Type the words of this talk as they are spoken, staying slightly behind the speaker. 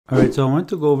All right, so I want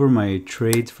to go over my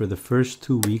trades for the first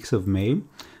 2 weeks of May.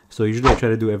 So usually I try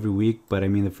to do every week, but I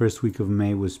mean the first week of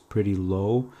May was pretty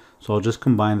low. So I'll just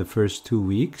combine the first 2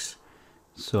 weeks.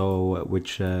 So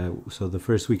so the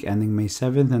first week ending May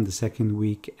 7th and the second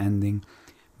week ending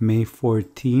May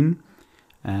 14th,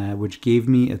 which gave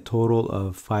me a total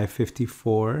of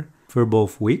 554 for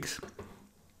both weeks.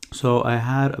 So I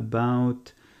had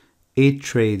about 8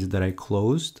 trades that I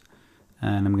closed,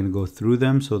 and I'm going to go through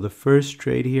them. So the first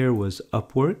trade here was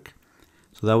Upwork.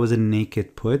 So that was a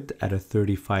naked put at a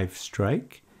 35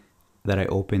 strike that I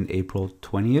opened April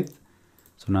 20th.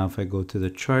 So now if I go to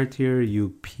the chart here,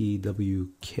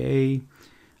 UPWK,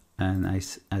 and I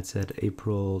said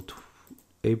April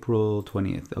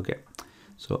 20th. Okay.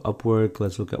 So Upwork,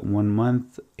 let's look at 1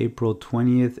 month. April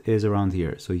 20th is around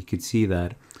here. So you could see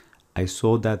that I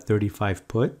sold that 35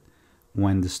 put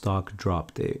when the stock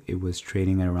dropped. It was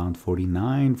trading at around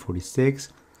 49, 46.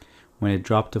 When it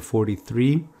dropped to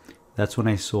 43, that's when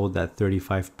I sold that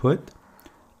 35 put.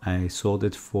 I sold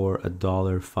it for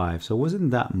 $1.05. So it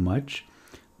wasn't that much,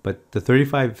 but the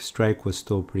 35 strike was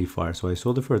still pretty far. So I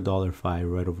sold it for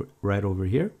 $1.05 right over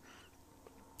here.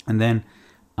 And then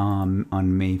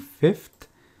on May 5th,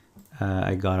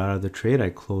 I got out of the trade. I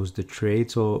closed the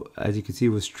trade. So as you can see, it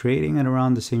was trading at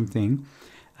around the same thing.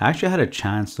 I actually had a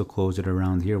chance to close it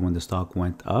around here when the stock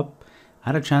went up. I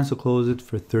had a chance to close it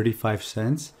for 35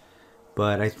 cents,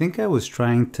 but I think I was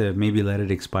trying to maybe let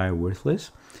it expire worthless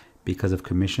because of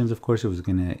commissions. Of course, it was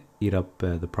going to eat up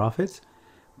the profits.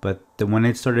 But when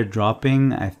it started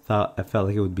dropping, I felt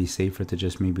like it would be safer to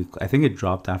just maybe, I think it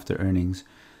dropped after earnings.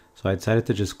 So I decided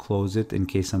to just close it in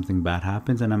case something bad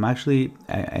happens. And I'm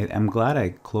glad I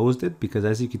closed it because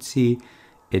as you could see,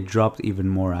 it dropped even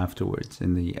more afterwards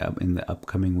in the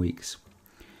upcoming weeks.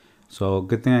 So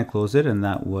good thing I closed it, and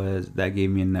that gave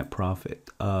me a net profit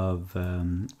of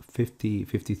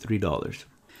 $53.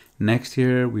 Next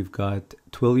here we've got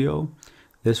Twilio.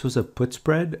 This was a put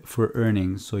spread for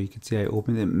earnings. So you can see I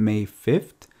opened it May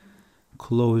 5th,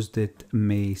 closed it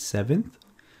May 7th.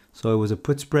 So it was a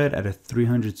put spread at a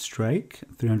 300 strike,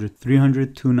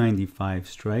 295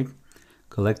 strike,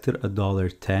 collected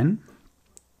 $1.10.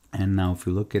 And now if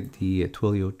we look at the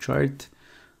Twilio chart,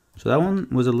 so that one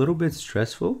was a little bit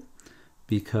stressful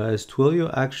because Twilio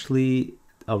actually,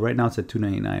 right now it's at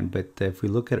 $2.99, but if we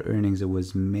look at earnings, it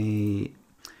was May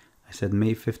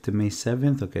 5th to May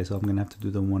 7th. Okay, so I'm going to have to do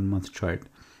the 1 month chart.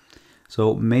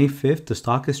 So May 5th, the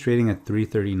stock is trading at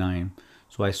 $339.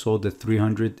 So I sold the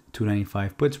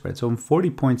 295 put spread. So I'm 40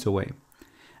 points away.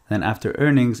 And then after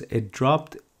earnings, it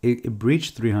dropped, it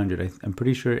breached 300. I'm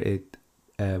pretty sure it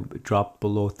dropped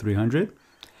below 300,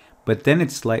 but then it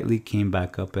slightly came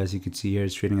back up. As you can see here,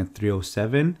 it's trading at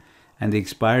 307, and the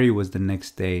expiry was the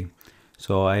next day.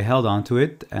 So I held on to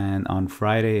it, and on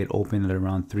Friday it opened at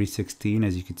around 316,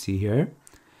 as you can see here,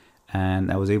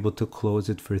 and I was able to close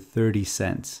it for 30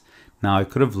 cents. Now I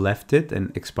could have left it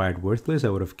and expired worthless. I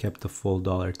would have kept the full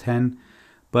 $1.10,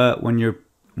 but when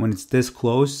it's this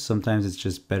close, sometimes it's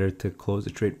just better to close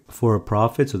the trade for a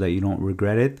profit so that you don't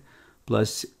regret it.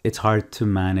 Plus, it's hard to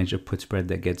manage a put spread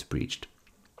that gets breached.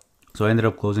 So I ended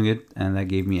up closing it, and that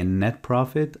gave me a net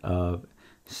profit of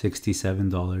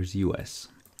 $67 US.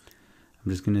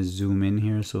 I'm just going to zoom in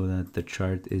here so that the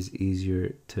chart is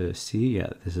easier to see.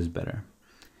 Yeah, this is better.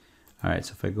 All right,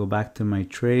 so if I go back to my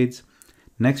trades,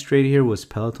 next trade here was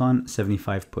Peloton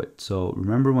 75 put. So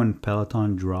remember when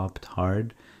Peloton dropped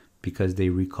hard because they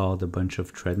recalled a bunch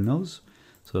of treadmills?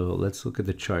 So let's look at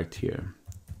the chart here.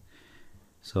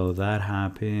 So that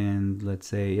happened, let's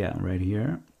say, yeah, right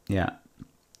here. Yeah.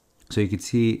 So you could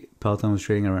see Peloton was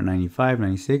trading around 95,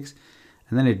 96,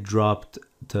 and then it dropped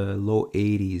to low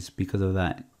 80s because of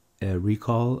that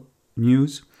recall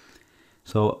news.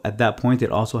 So at that point,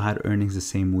 it also had earnings the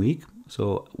same week.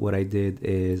 So what I did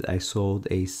is I sold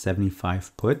a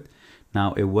 75 put.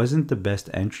 Now, it wasn't the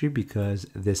best entry because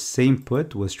this same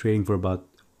put was trading for about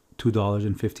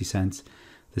 $2.50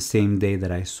 the same day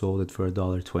that I sold it for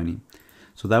 $1.20.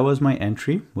 So that was my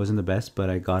entry. Wasn't the best, but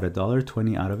I got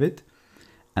 $1.20 out of it.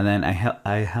 And then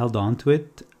I held on to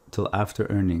it till after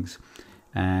earnings.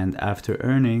 And after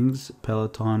earnings,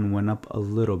 Peloton went up a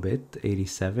little bit,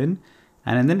 87.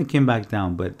 And then it came back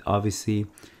down. But obviously,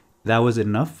 that was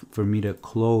enough for me to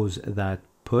close that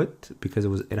put because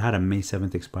it had a May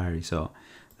 7th expiry. So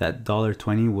that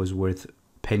 $1.20 was worth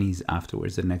pennies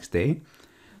afterwards the next day.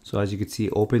 So as you can see,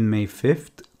 opened May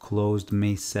 5th, closed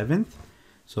May 7th.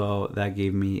 So that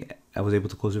gave me, I was able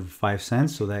to close it for 5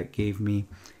 cents. So that gave me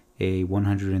a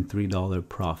 $103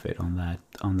 profit on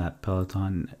that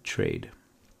Peloton trade.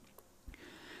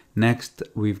 Next,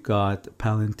 we've got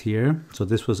Palantir. So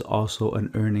this was also an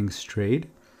earnings trade.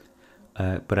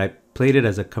 but I played it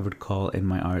as a covered call in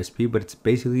my RSP, but it's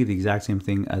basically the exact same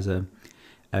thing as a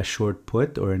short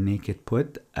put or a naked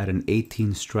put at an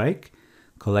 18 strike,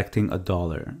 collecting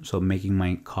 $1. So making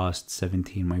my cost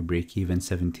 17, my break even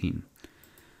 17.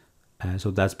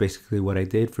 So that's basically what I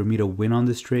did. For me to win on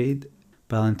this trade,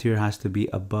 Palantir has to be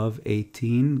above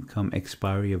 18 come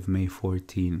expiry of May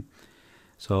 14.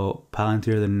 So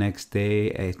Palantir the next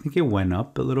day, I think it went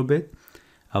up a little bit.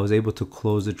 I was able to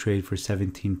close the trade for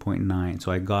 17.9.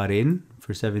 So I got in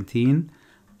for 17.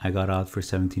 I got out for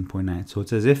 17.9. So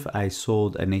it's as if I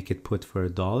sold a naked put for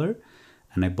 $1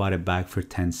 and I bought it back for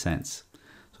 10 cents.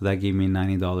 So that gave me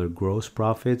 $90 gross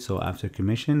profit. So after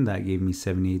commission, that gave me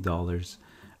 $78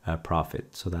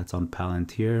 profit. So that's on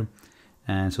Palantir.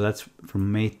 And so that's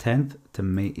from May 10th to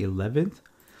May 11th.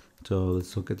 So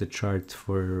let's look at the chart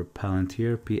for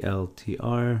Palantir,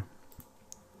 PLTR.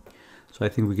 So I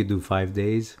think we could do 5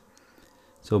 days.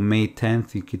 So May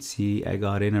 10th, you could see I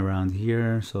got in around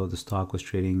here. So the stock was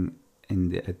trading in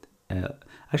the,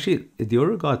 actually the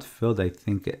order got filled, I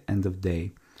think, at end of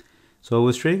day. So it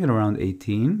was trading at around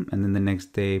 18. And then the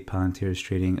next day, Palantir is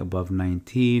trading above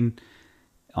 19,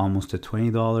 almost to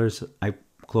 $20. I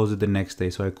closed it the next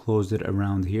day. So I closed it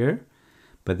around here.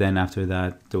 But then after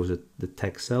that, there was the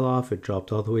tech sell-off. It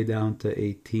dropped all the way down to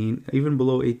 18, even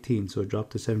below 18. So it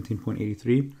dropped to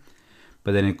 17.83.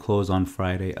 But then it closed on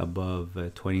Friday above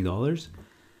 $20.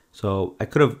 So I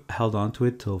could have held on to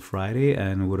it till Friday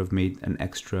and would have made an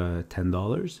extra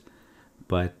 $10.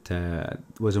 But it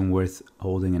wasn't worth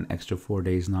holding an extra 4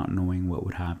 days not knowing what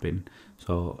would happen.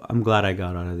 So I'm glad I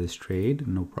got out of this trade.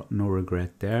 No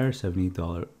regret there.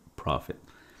 $78 profit.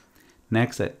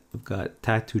 Next, I've got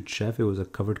Tattooed Chef. It was a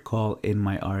covered call in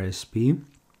my RSP.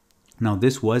 Now,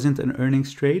 this wasn't an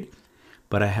earnings trade,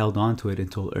 but I held on to it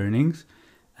until earnings.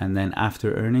 And then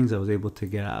after earnings, I was able to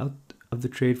get out of the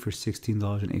trade for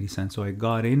 $16.80. So I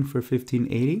got in for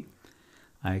 $15.80.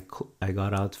 I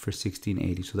got out for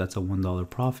 $16.80. So that's a $1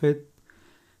 profit.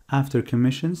 After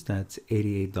commissions, that's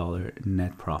 $88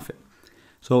 net profit.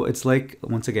 So it's like,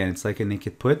 once again, it's like a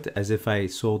naked put, as if I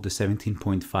sold the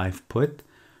 17.5 put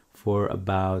for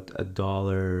about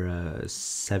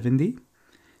 $1.70,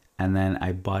 and then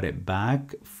I bought it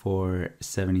back for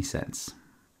 70 cents.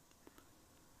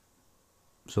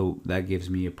 So that gives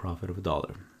me a profit of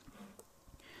 $1.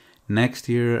 Next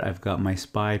here, I've got my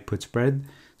SPY put spread.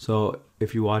 So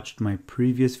if you watched my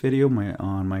previous video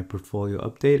on my portfolio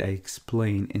update, I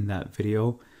explained in that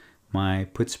video my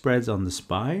put spreads on the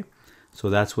SPY. So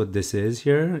that's what this is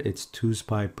here. It's 2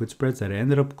 SPY put spreads that I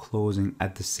ended up closing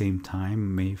at the same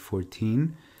time, May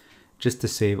 14, just to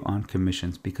save on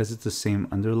commissions. Because it's the same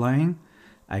underlying,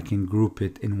 I can group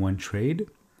it in one trade.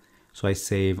 So I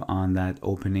save on that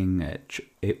opening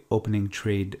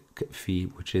trade fee,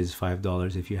 which is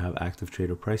 $5 if you have active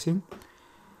trader pricing.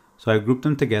 So I grouped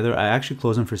them together. I actually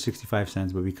closed them for 65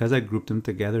 cents, but because I grouped them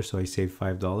together, so I saved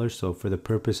 $5. So for the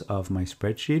purpose of my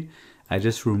spreadsheet, I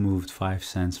just removed 5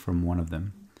 cents from one of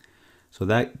them. So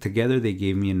that together, they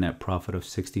gave me a net profit of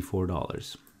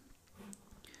 $64.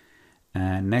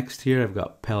 And next here, I've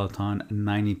got Peloton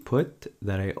 90 put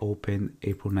that I opened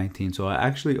April 19. So I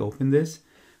actually opened this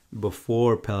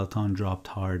before Peloton dropped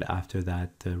hard after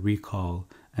that recall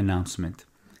announcement.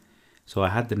 So I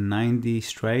had the 90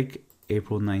 strike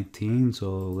April 19.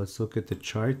 So let's look at the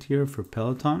chart here for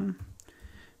Peloton.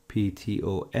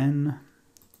 PTON.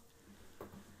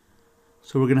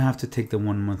 So we're gonna have to take the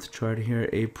 1 month chart here.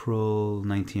 April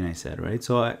 19, I said, right?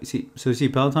 So I see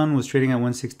Peloton was trading at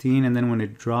 116, and then when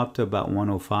it dropped to about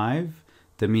 105,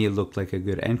 to me it looked like a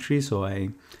good entry. So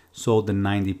I sold the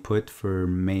 90 put for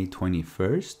May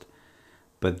 21st,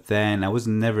 but then I was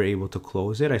never able to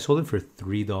close it. I sold it for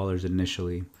 $3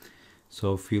 initially.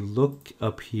 So if you look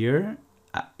up here,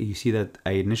 you see that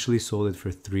I initially sold it for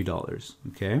 $3,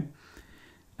 okay?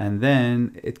 And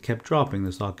then it kept dropping.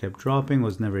 The stock kept dropping,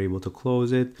 was never able to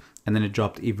close it. And then it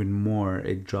dropped even more.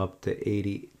 It dropped to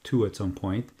 82 at some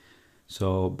point.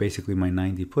 So basically my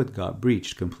 90 put got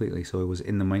breached completely. So it was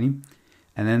in the money.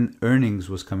 And then earnings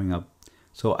was coming up.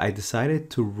 So I decided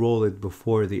to roll it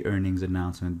before the earnings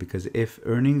announcement, because if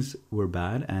earnings were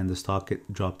bad and the stock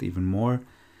dropped even more,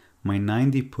 my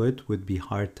 90 put would be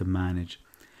hard to manage.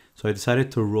 So I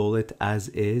decided to roll it as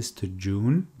is to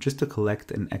June, just to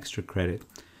collect an extra credit.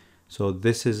 So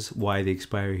this is why the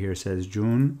expiry here says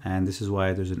June, and this is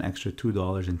why there's an extra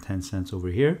 $2.10 over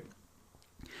here,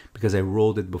 because I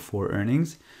rolled it before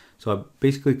earnings. So I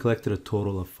basically collected a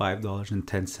total of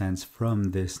 $5.10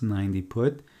 from this 90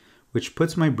 put, which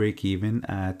puts my break even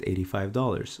at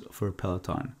 $85 for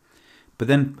Peloton. But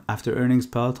then after earnings,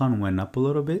 Peloton went up a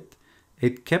little bit.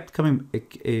 It kept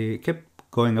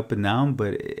going up and down,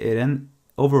 but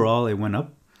overall it went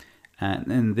up. And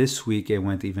then this week it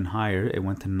went even higher. It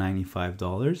went to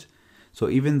 $95. So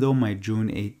even though my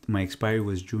expiry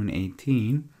was June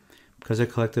 18, because I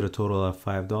collected a total of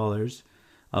 $5,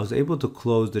 I was able to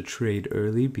close the trade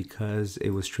early because it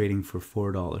was trading for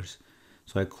 $4.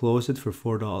 So I closed it for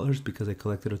 $4 because I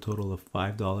collected a total of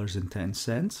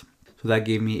 $5.10. So that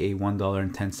gave me a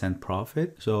 $1.10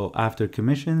 profit. So after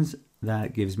commissions,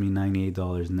 that gives me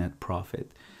 $98 net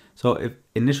profit. So if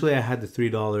initially I had the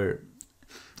 $3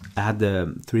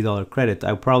 credit,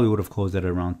 I probably would have closed it at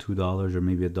around $2 or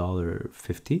maybe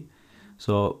 $1.50.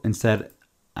 So instead,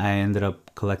 I ended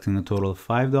up collecting a total of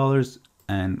 $5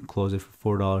 and closed it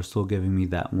for $4, still giving me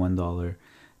that $1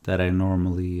 that I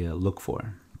normally look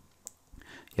for.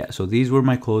 Yeah, so these were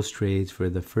my closed trades for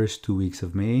the first 2 weeks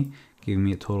of May, giving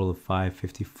me a total of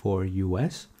 $554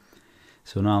 US.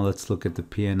 So now let's look at the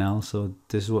P&L. So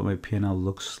this is what my P&L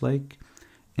looks like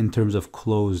in terms of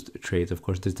closed trades. Of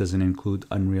course, this doesn't include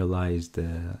unrealized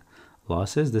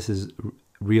losses. This is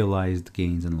realized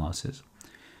gains and losses.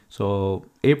 So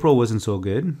April wasn't so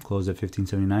good, closed at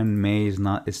 1579. May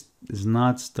is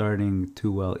not starting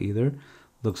too well either.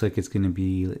 Looks like it's going to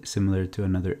be similar to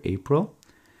another April.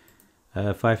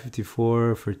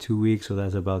 554 for 2 weeks, so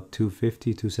that's about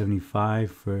 250,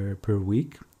 275 per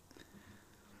week.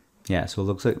 Yeah, so it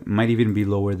looks like it might even be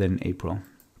lower than April.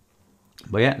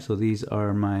 But yeah, so these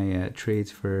are my trades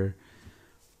for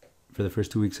the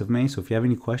first 2 weeks of May. So if you have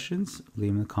any questions,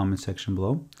 leave them in the comment section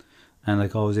below. And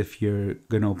like always, if you're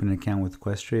going to open an account with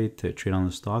Questrade to trade on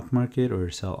the stock market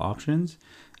or sell options,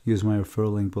 use my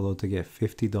referral link below to get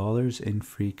 $50 in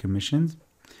free commissions.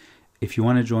 If you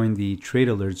want to join the Trade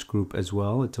Alerts group as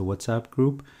well, it's a WhatsApp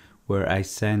group where I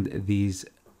send these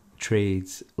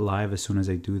trades live as soon as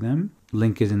I do them.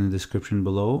 Link is in the description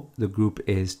below. The group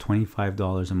is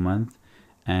 $25 a month,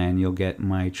 and you'll get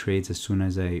my trades as soon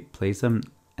as I place them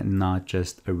and not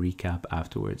just a recap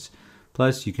afterwards.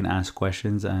 Plus, you can ask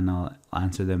questions and I'll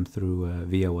answer them through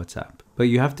via WhatsApp. But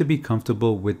you have to be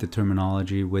comfortable with the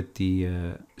terminology, with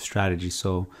the strategy.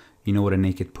 So you know what a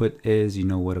naked put is, you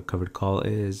know what a covered call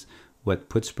is, what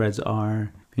put spreads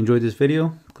are. If you enjoyed this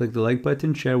video, click the like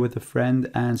button, share with a friend,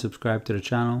 and subscribe to the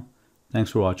channel.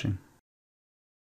 Thanks for watching.